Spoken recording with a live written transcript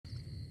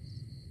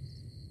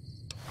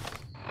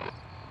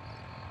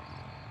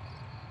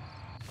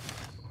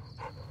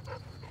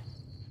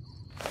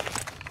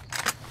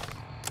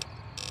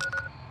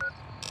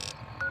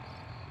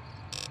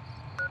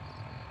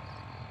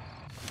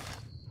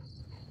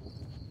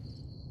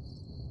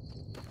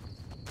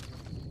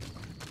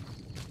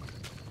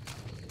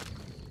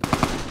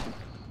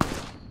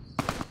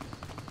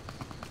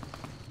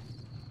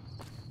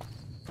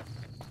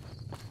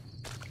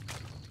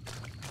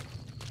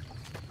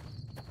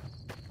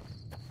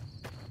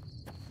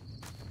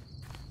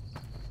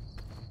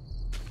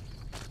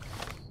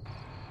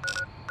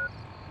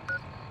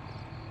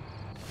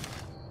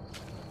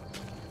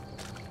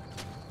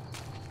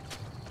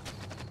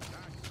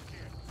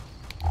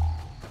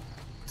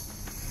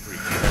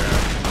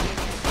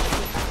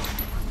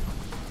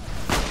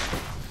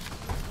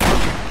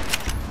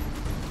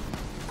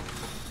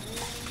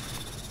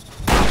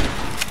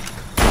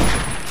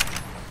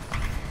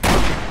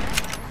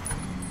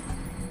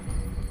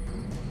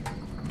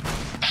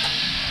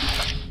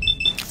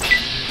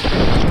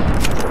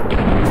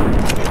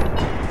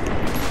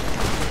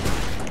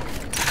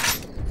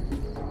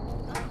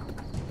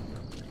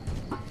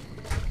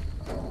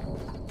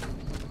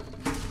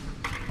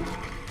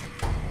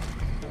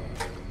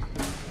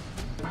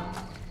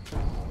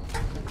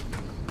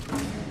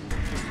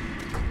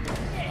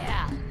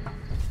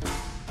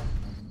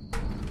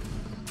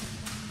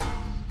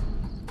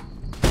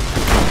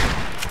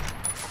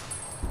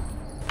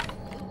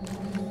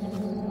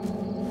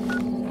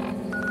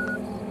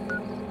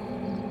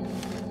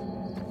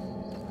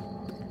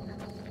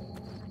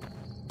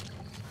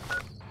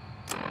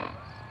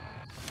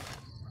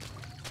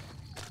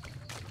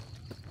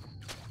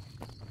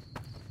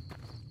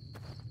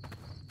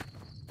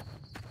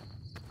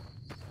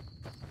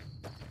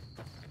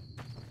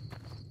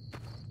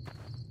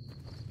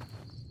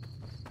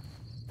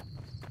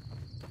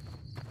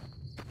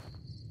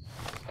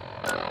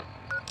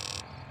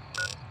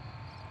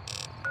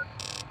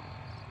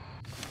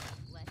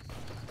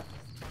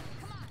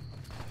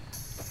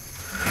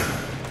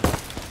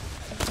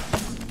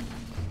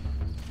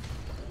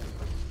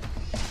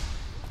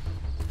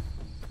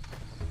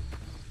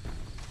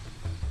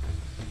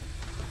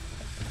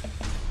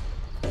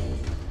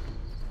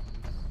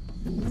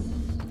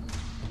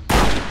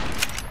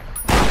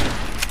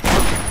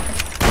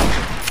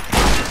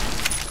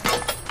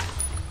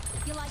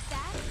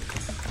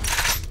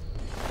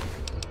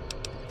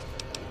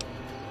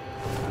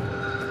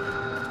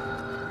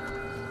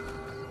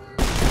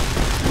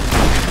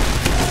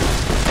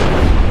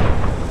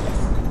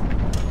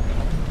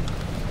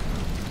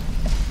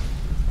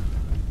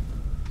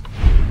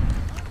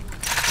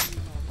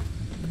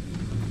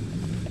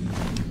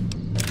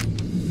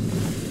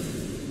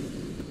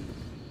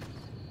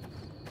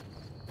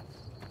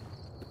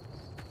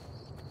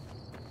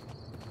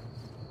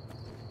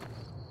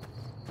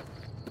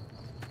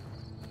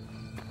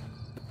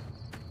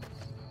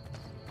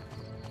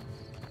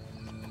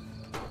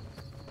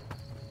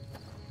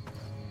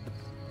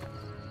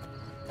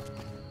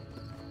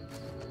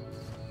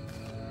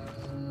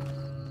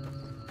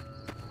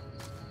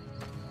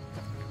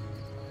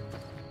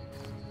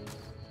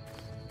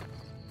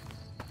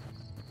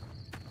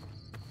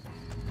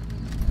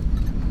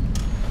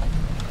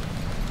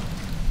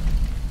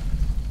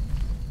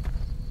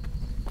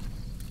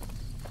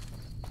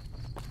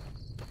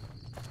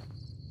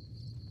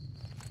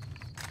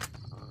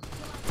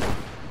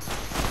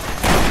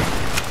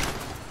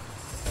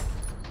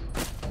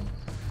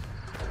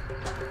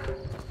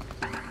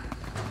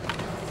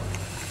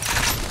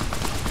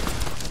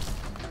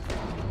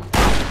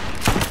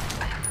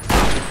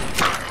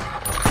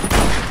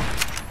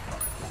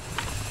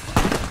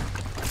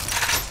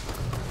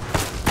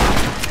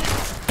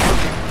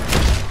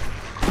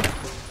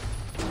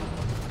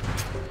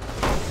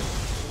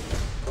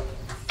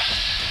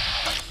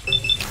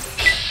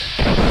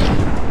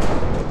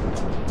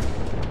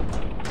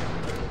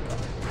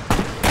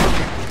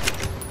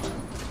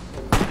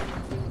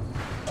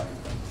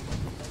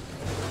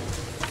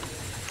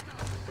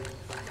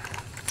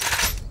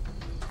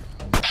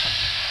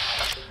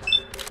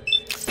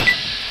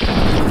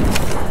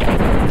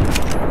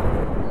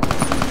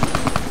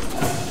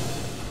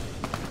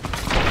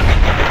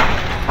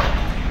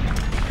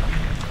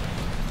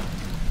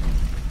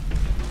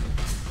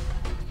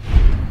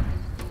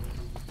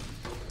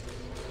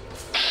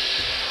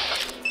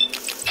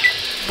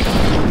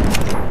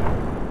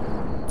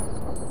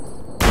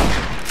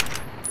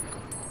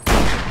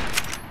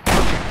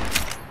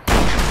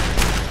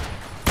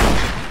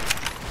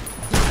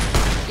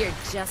You're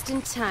just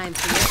in time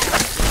for your...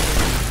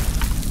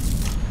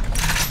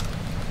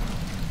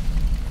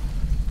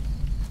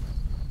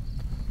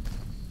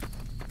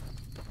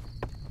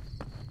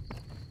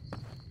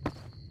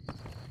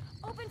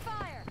 Open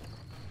fire!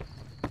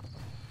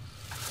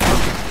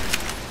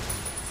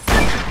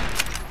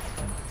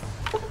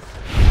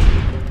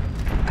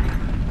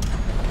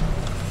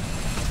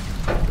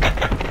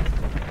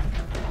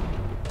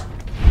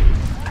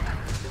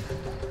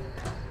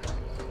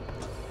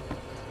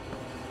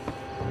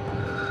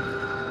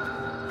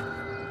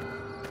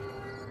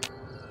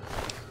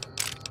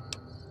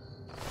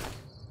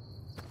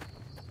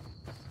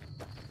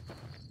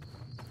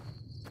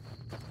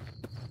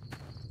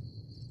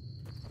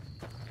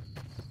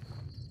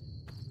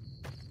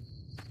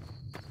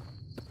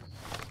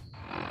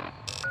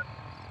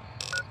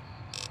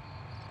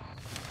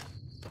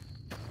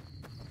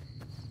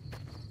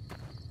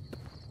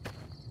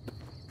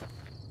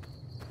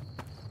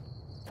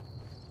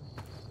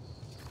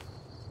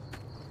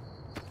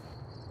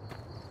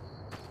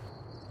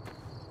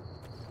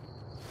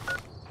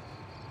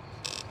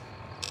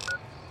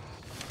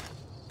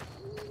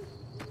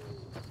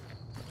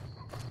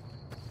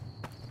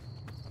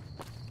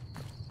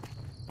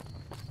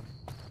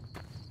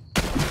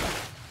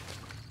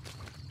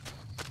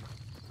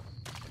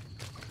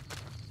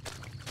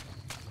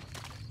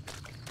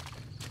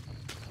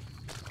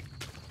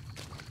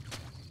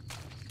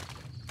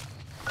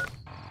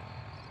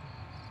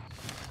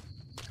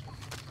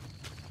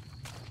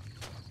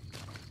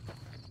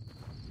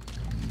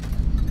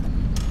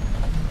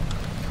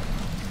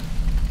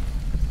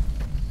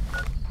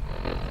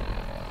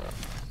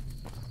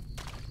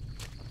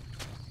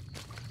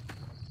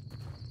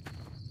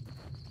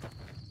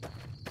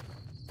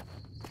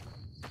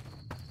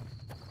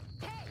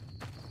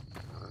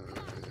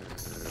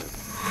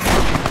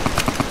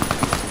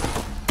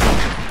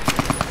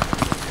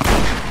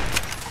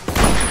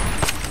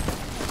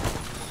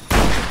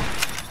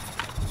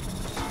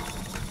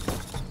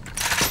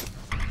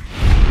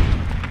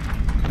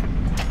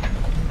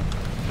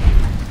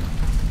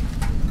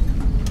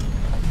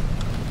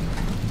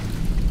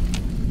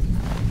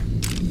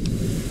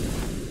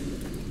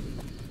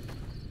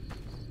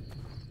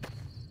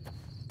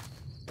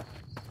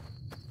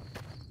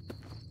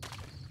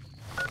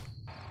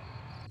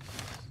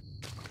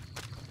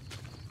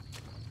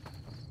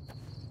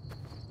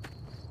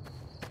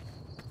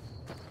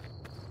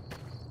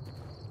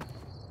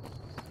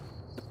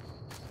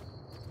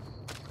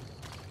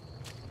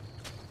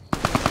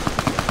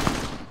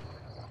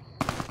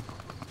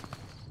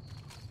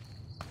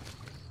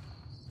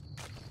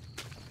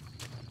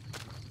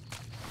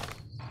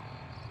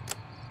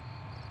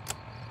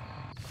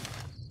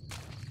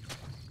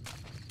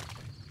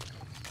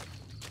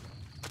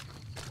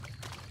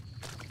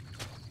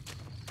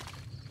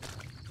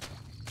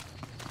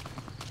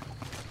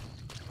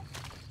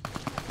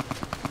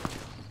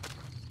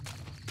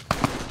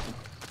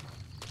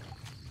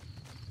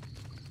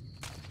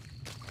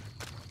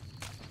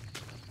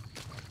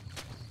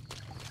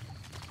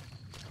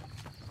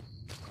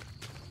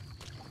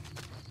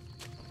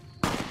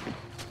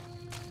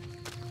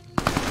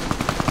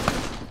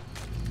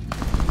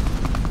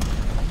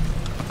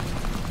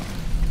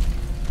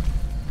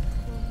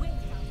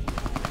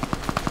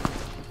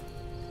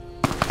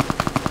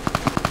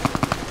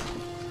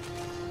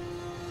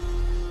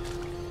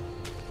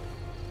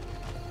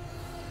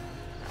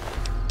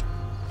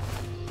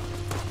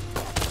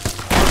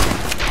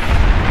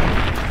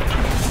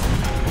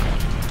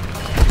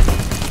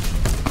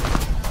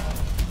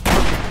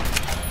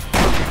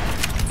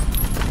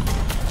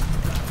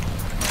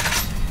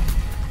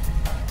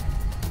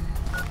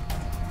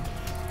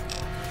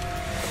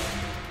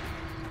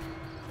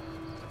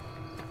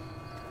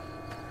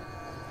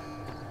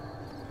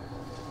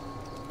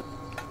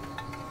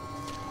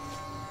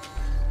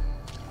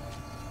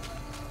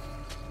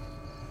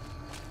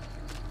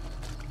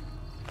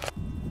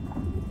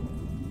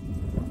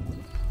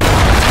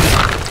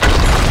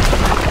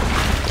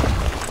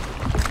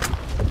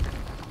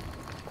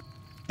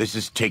 This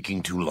is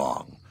taking too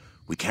long.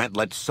 We can't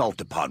let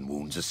salt-upon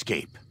wounds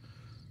escape.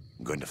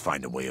 I'm going to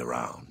find a way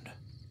around.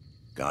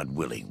 God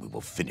willing, we will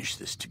finish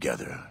this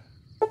together.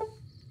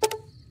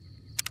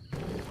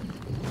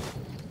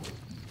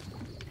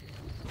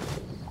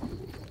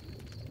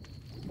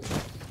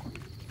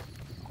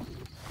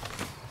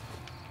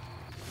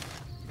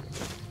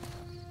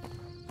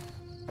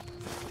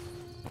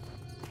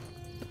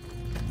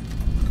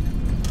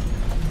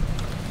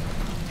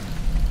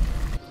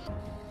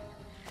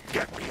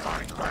 Get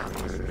behind her.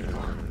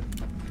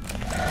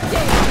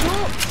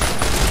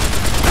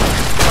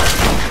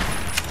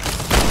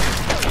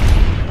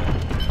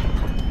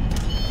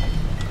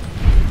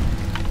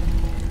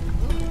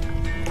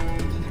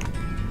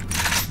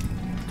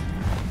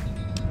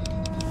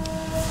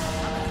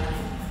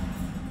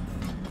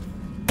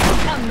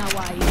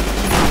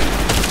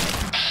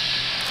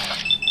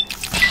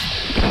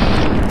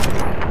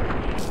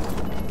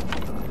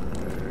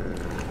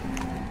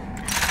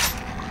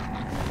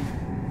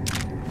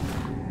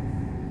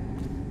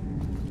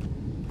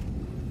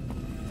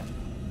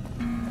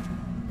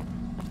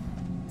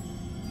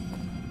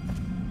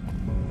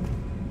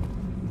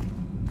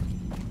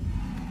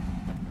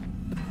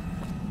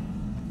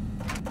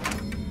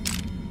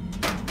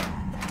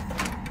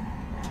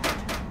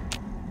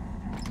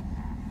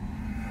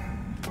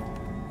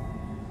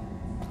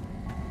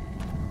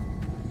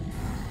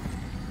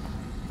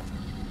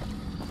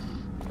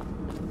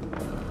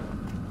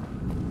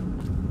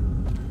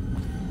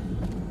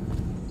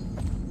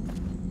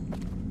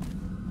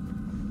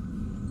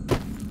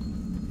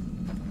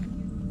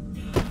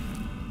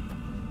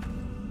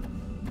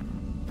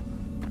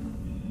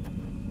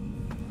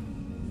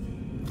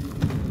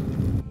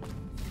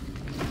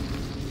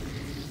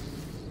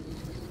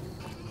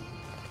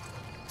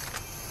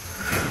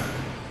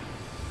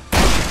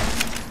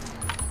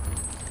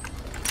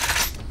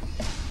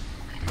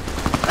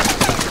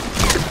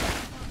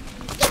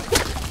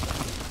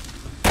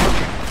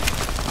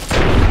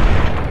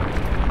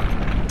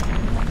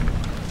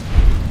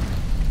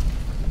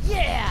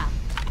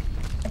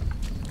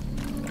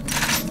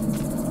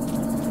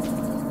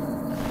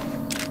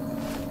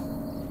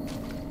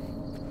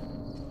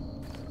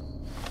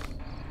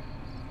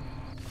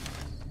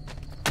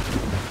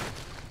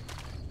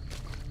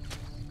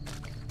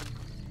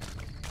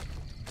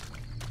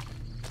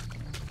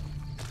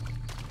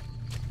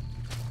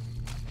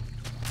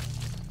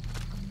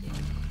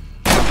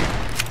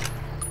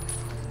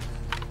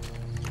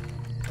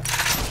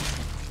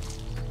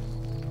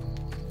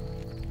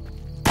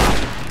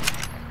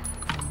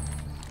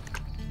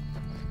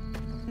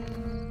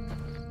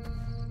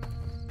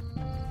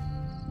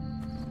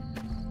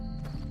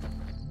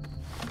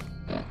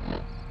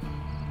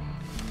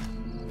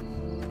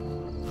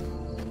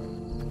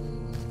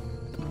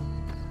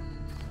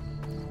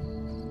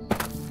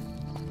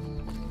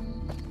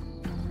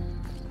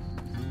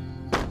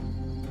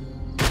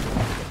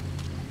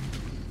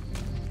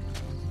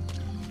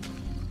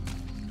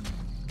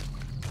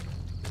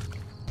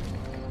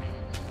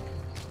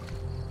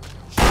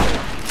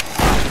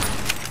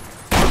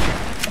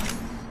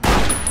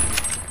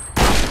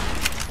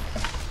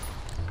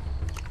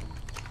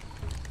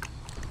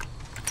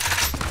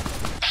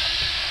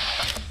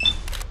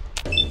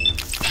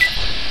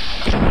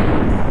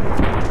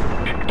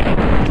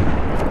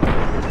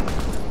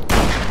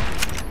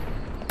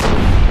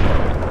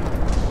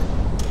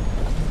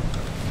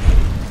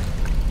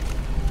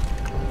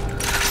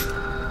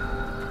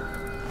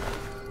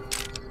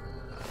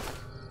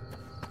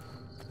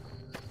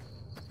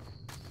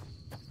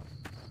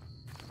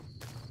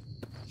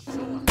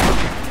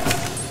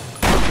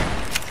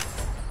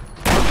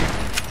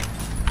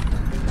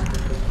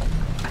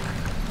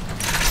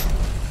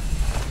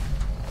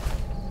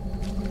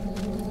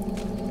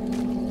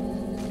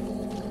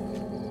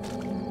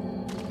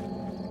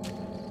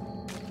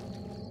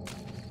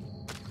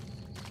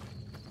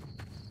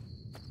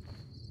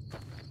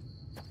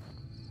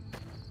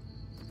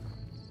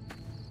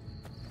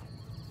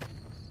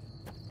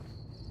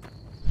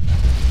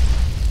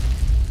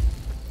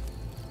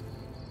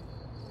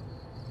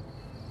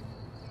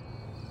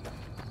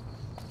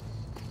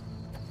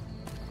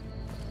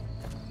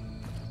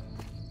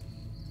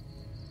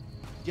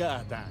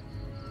 Jatan.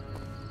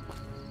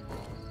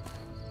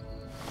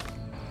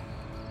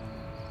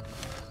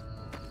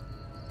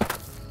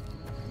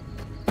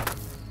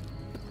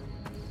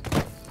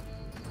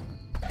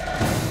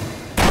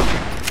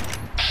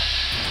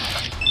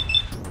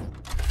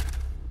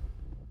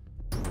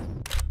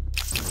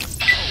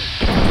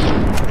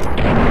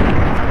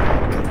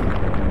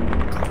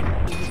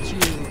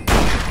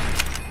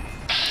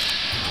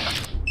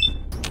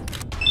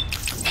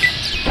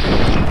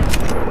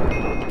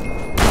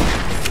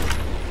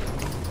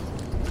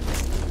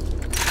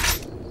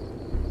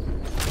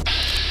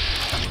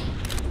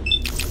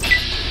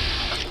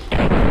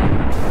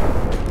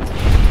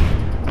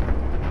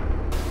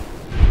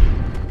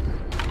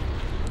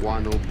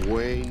 Guano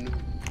Buen.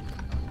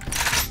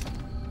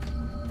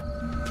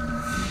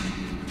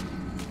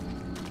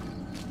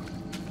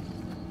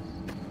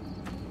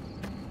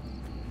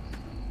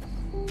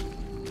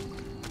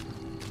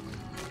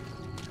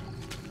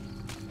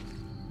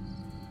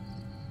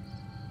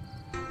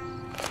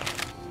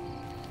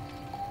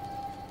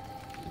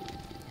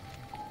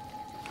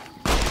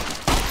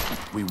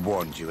 We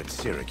warned you at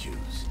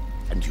Syracuse,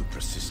 and you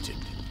persisted.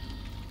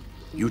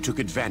 You took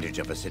advantage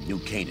of us at New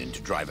Canaan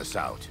to drive us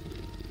out.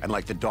 And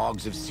like the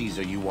dogs of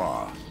Caesar you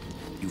are,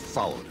 you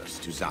followed us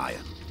to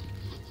Zion.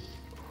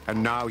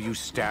 And now you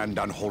stand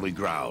on holy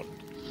ground,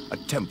 a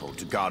temple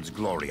to God's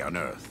glory on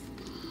earth.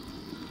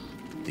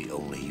 The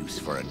only use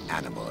for an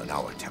animal in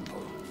our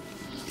temple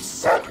is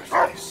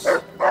sacrifice.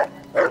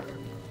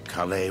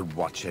 Kale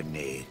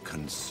wachane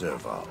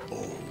conserva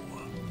o.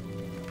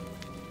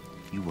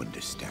 You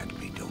understand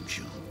me, don't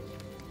you?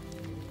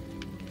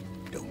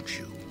 Don't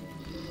you?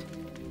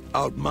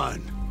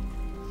 Outman.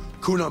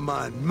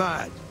 Kunaman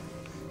mad.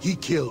 He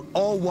killed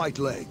all white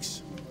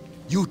legs.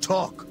 You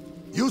talk.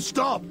 You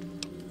stop.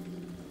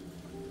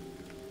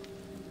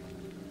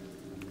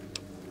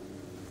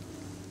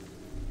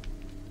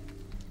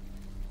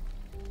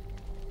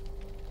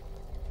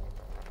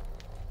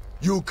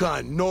 You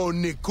can no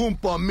ni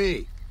kumpa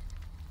me.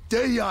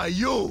 They are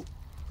you.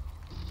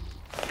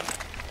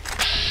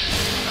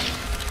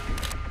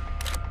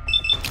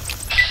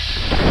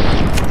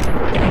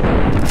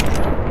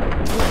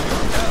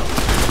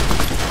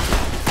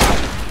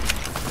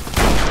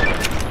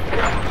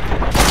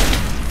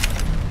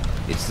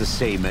 It's the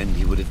same end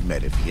he would have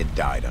met if he had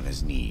died on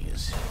his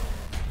knees.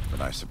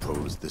 But I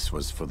suppose this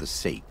was for the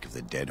sake of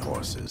the dead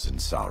horses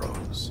and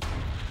sorrows.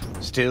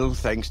 Still,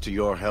 thanks to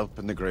your help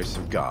and the grace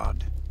of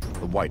God,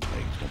 the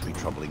Whitelegs won't be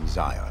troubling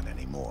Zion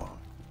anymore.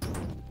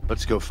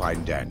 Let's go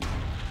find Daniel.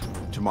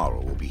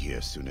 Tomorrow we'll be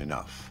here soon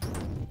enough.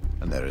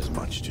 And there is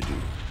much to do.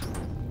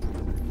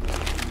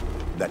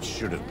 That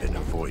should have been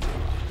avoided.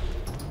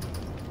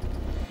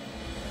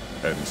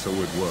 And so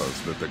it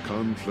was that the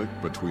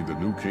conflict between the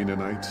New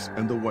Canaanites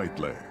and the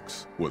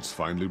Whitelegs was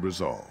finally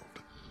resolved.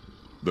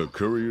 The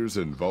courier's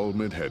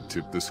involvement had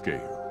tipped the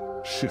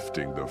scale,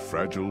 shifting the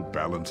fragile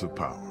balance of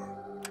power.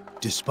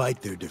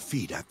 Despite their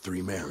defeat at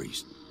Three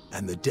Marys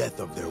and the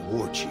death of their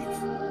war chief,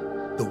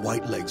 the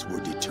Whitelegs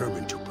were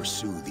determined to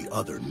pursue the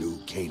other New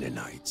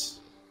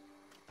Canaanites.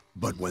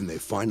 But when they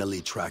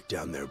finally tracked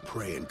down their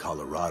prey in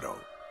Colorado,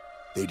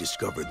 they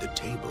discovered the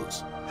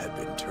tables had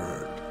been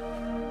turned.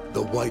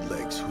 The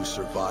Whitelegs who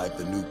survived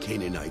the New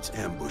Canaanites'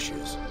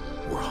 ambushes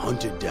were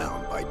hunted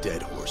down by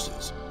dead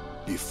horses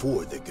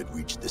before they could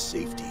reach the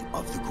safety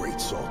of the Great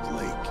Salt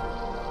Lake.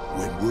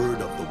 When word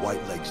of the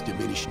Whitelegs'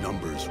 diminished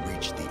numbers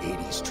reached the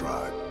 80s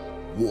tribe,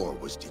 war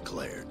was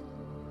declared.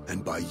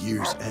 And by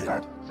year's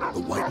end,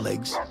 the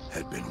Whitelegs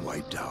had been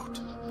wiped out.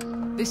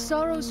 The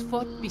Sorrows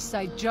fought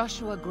beside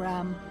Joshua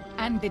Graham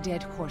and the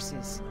dead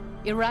horses,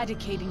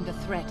 eradicating the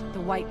threat the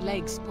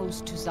Whitelegs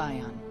posed to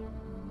Zion.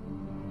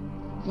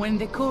 When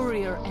the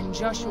courier and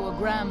Joshua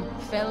Graham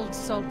felled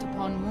Salt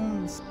upon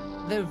Wounds,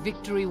 their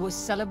victory was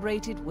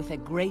celebrated with a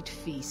great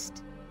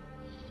feast.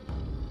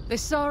 The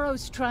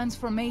Sorrows'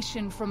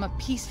 transformation from a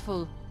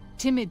peaceful,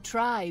 timid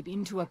tribe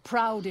into a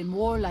proud and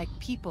warlike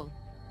people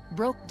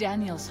broke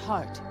Daniel's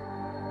heart.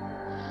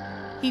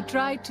 He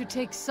tried to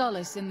take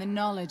solace in the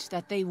knowledge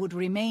that they would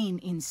remain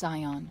in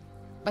Zion,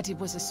 but it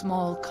was a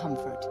small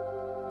comfort.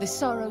 The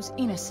Sorrows'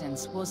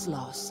 innocence was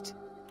lost.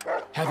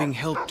 Having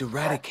helped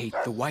eradicate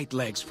the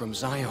Whitelegs from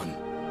Zion,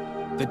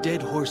 the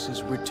dead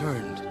horses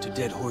returned to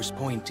Dead Horse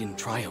Point in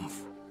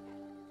triumph.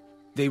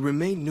 They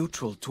remained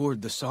neutral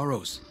toward the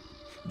Sorrows,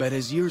 but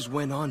as years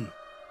went on,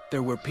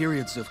 there were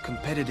periods of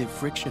competitive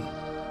friction,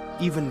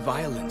 even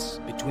violence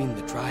between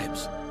the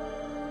tribes.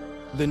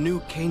 The New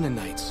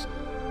Canaanites,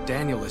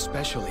 Daniel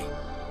especially,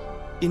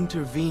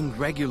 intervened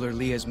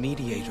regularly as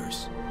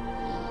mediators,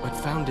 but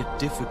found it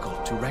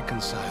difficult to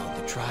reconcile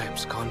the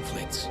tribes'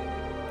 conflicts.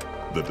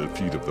 The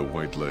defeat of the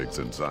Whitelegs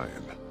in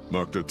Zion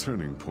marked a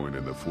turning point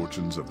in the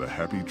fortunes of the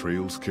Happy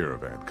Trails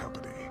Caravan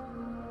Company.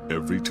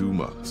 Every 2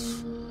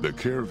 months, the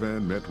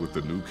caravan met with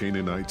the New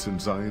Canaanites in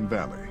Zion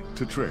Valley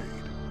to trade.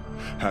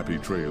 Happy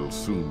Trails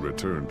soon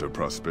returned to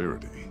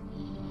prosperity.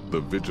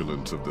 The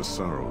vigilance of the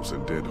Sorrows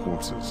and dead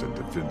horses in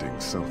defending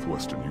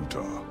southwestern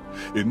Utah,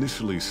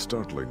 initially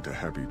startling to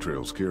Happy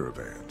Trails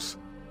caravans,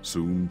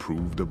 soon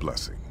proved a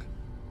blessing.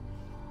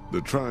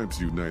 The tribes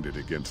united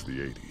against the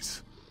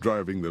 80s,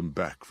 driving them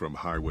back from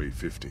Highway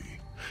 50,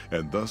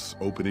 and thus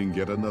opening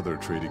yet another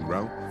trading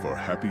route for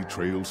Happy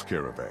Trails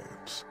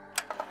caravans.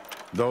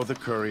 Though the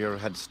courier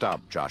had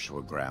stopped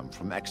Joshua Graham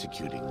from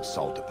executing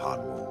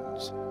salt-upon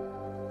wounds,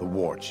 the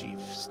war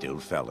chief still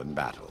fell in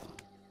battle.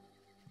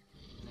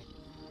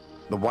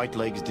 The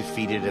Whitelegs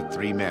defeated at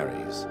Three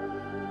Marys.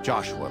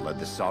 Joshua led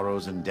the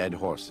Sorrows and Dead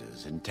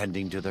Horses in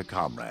tending to their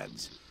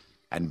comrades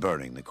and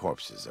burning the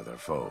corpses of their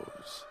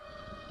foes.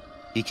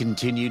 He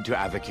continued to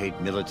advocate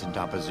militant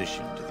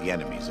opposition to the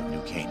enemies of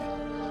New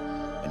Canaan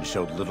and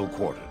showed little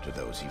quarter to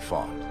those he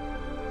fought.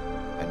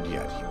 And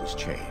yet he was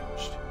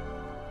changed.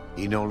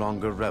 He no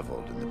longer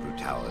reveled in the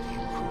brutality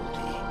and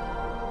cruelty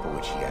for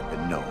which he had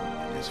been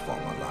known in his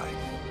former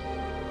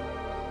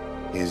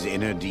life. His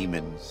inner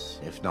demons,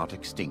 if not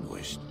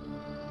extinguished,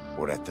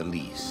 were at the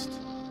least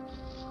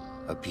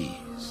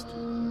appeased.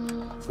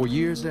 For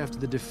years after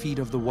the defeat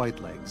of the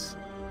Whitelegs,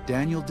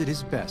 Daniel did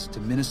his best to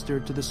minister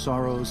to the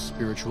Sorrows'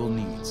 spiritual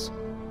needs.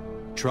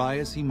 Try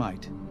as he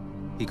might,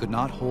 he could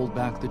not hold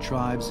back the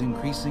tribe's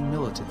increasing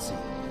militancy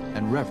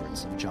and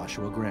reverence of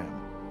Joshua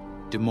Graham.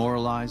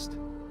 Demoralized,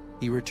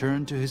 he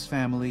returned to his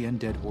family and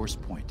Dead Horse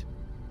Point.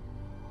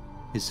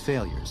 His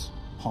failures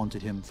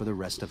haunted him for the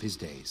rest of his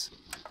days.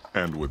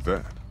 And with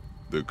that,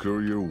 the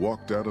courier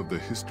walked out of the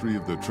history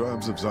of the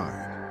tribes of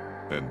Zion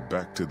and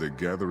back to the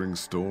gathering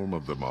storm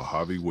of the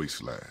Mojave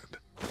Wasteland.